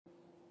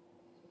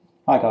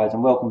Hi guys,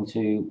 and welcome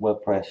to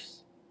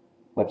WordPress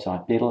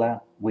website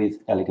builder with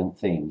elegant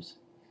themes.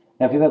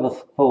 Now if you've ever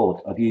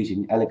thought of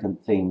using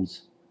elegant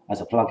themes as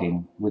a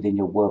plugin within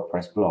your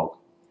WordPress blog,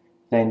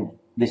 then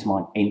this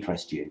might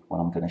interest you. What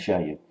I'm going to show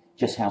you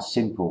just how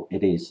simple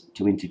it is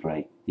to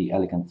integrate the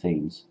elegant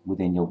themes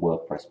within your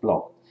WordPress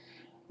blog.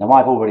 Now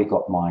I've already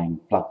got mine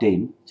plugged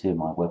in to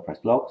my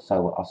WordPress blog,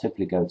 so I'll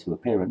simply go to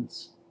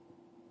Appearance.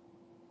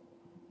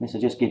 This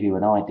will just give you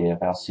an idea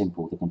of how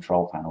simple the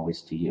control panel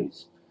is to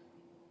use.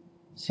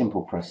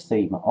 Simple press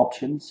theme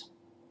options,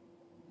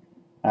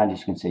 and as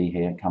you can see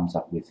here, it comes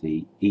up with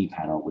the E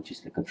panel, which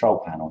is the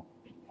control panel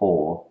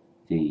for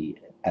the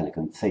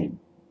elegant theme.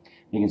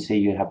 You can see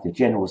you have the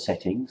general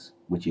settings,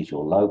 which is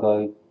your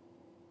logo,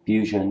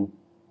 fusion,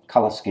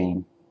 color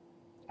scheme,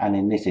 and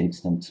in this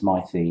instance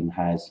my theme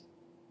has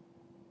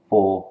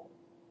 4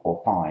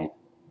 or 5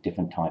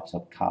 different types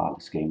of color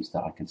schemes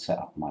that I can set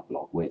up my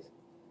blog with.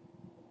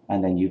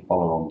 And then you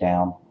follow on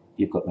down,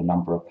 you've got the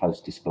number of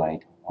posts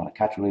displayed on a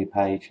category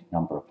page,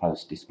 number of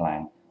posts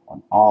displaying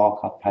on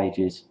archive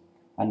pages,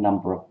 and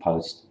number of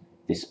posts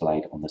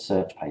displayed on the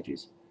search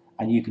pages.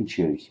 And you can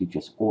choose, you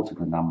just alter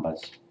the numbers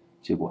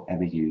to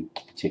whatever you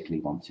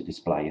particularly want to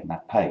display in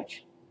that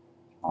page.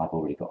 I've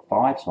already got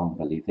 5, so I'm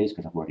going to leave these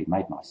because I've already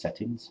made my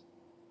settings.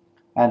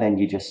 And then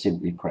you just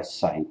simply press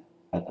save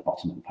at the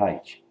bottom of the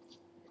page.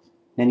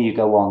 Then you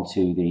go on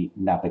to the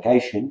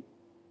navigation,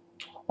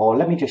 or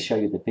let me just show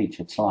you the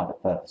featured slider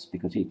first,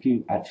 because if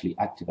you actually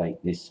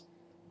activate this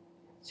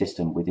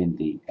system within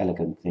the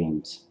elegant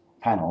themes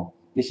panel,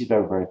 this is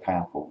very, very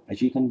powerful,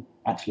 as you can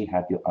actually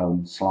have your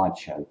own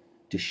slideshow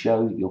to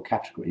show your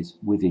categories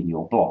within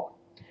your blog.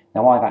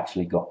 Now I've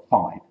actually got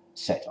 5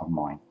 set on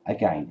mine.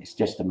 Again, it's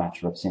just a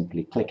matter of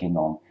simply clicking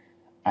on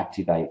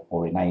activate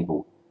or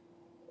enable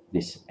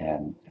this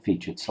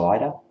featured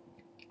slider,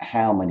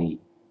 how many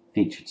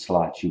featured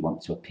slides you want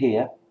to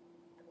appear,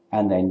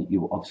 and then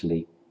you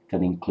obviously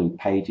can include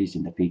pages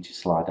in the featured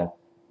slider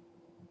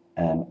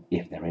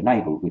if they're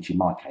enabled, which in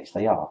my case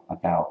they are.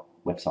 About,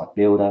 website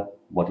builder,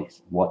 what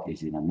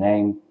is in a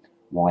name,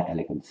 why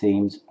elegant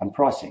themes, and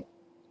pricing.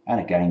 And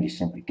again, you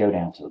simply go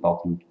down to the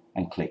bottom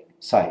and click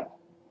save.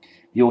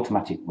 The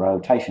automatic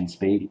rotation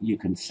speed you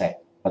can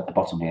set at the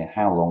bottom here,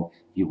 how long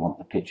you want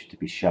the picture to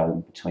be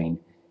shown between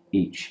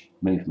each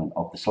movement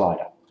of the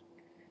slider.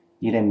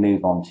 You then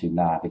move on to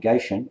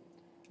navigation,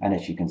 and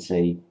as you can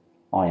see,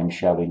 I am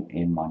showing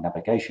in my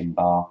navigation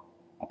bar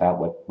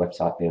about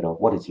website builder,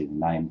 what is in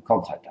the name,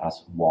 contact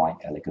us, why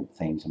elegant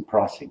themes, and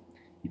pricing.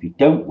 If you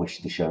don't wish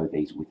to show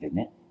these within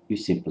it, you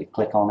simply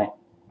click on it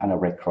and a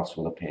red cross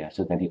will appear,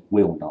 so then it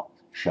will not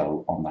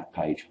show on that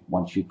page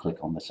once you click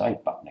on the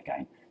save button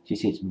again. So you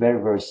see, it's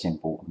very, very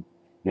simple and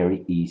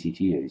very easy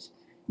to use.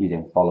 You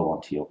then follow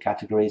on to your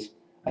categories.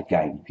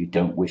 Again, if you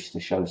don't wish to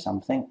show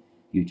something,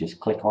 you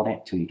just click on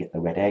it till you get the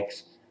red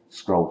X,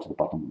 scroll to the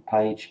bottom of the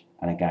page,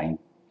 and again,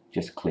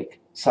 just click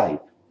save.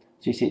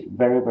 So you see, it's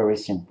very, very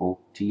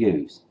simple to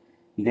use.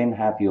 You then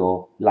have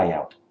your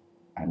layout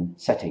and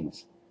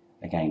settings.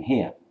 Again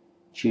here,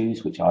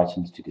 choose which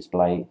items to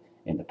display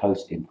in the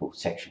post info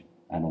section.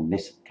 And in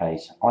this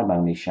case, I'm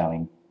only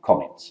showing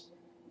comments.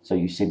 So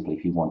you simply,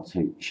 if you want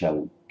to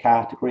show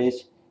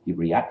categories, you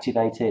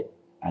reactivate it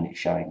and it's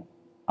showing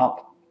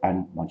up.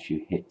 And once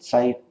you hit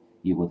save,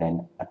 you will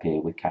then appear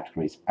with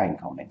categories and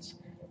comments.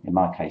 In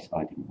my case,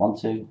 I didn't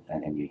want to,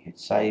 and then you hit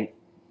save.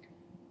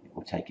 It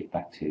will take it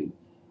back to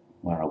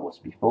where I was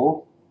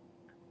before.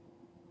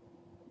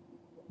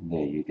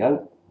 There you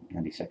go,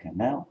 any second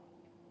now.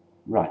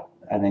 Right,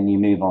 and then you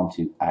move on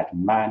to ad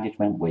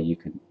management, where you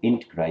can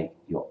integrate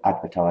your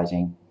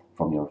advertising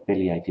from your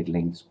affiliated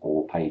links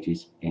or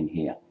pages in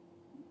here.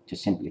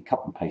 Just simply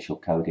cut and paste your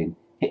code in,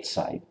 hit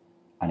save,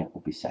 and it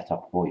will be set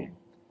up for you.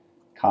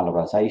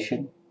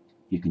 Colorization,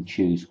 you can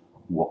choose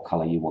what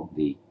color you want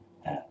the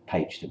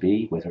page to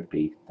be, whether it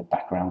be the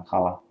background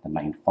color, the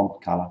main font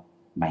color,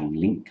 main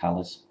link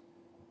colors.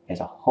 There's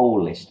a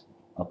whole list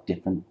of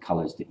different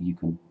colors that you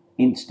can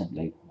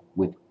instantly,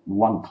 with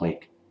one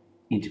click,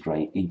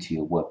 integrate into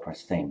your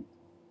WordPress theme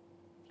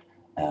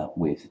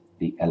with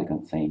the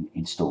elegant theme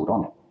installed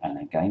on it.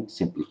 And again,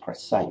 simply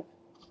press save.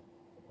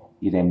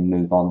 You then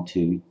move on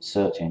to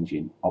search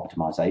engine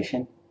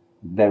optimization.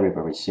 Very,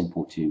 very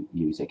simple to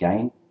use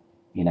again.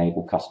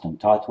 Enable custom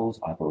titles,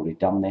 I've already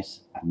done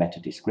this, and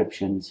meta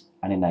descriptions,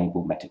 and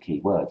enable meta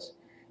keywords.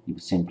 You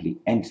will simply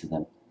enter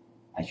them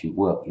as you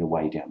work your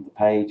way down the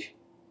page,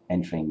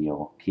 entering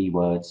your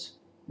keywords,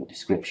 your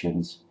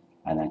descriptions,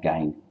 and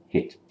again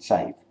hit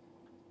save.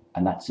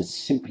 And that's as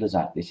simple as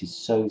that. This is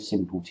so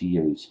simple to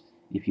use.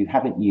 If you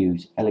haven't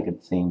used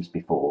elegant themes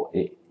before,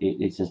 it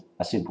is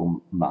a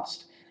simple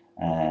must.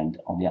 And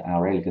on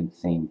our elegant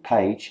theme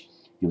page,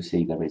 you'll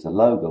see there is a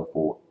logo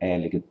for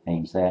elegant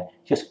themes there.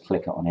 Just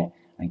click on it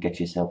and get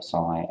yourself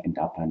signed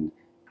up and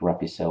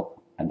grab yourself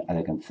an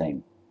elegant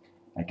theme.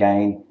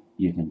 Again,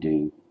 you can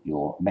do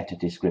your meta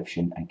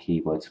description and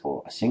keywords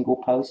for a single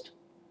post,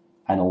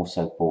 and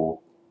also for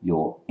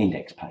your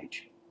index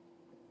page.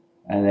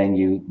 And then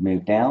you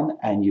move down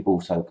and you've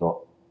also got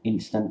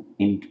instant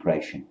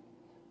integration.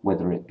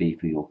 whether it be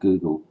for your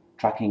Google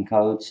tracking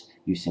codes.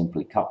 You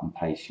simply cut and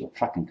paste your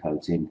tracking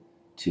codes in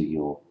to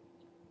your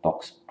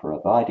box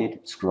provided,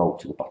 scroll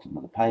to the bottom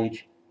of the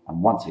page,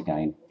 and once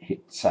again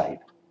hit save.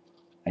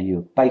 And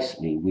you're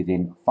basically,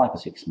 within 5 or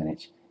 6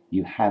 minutes,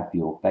 you have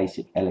your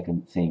basic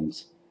Elegant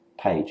Themes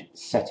page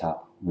set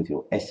up with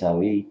your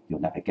SOE, your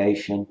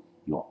navigation,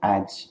 your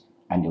ads,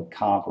 and your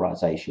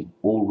categorization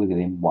all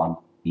within one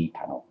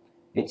ePanel.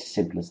 It's as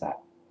simple as that.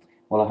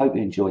 Well, I hope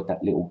you enjoyed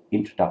that little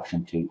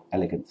introduction to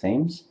Elegant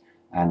Themes.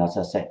 And as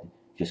I said,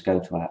 just go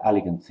to our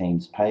Elegant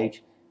Themes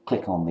page,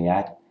 click on the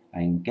ad,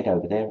 and get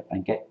over there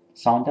and get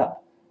signed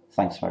up.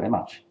 Thanks very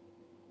much.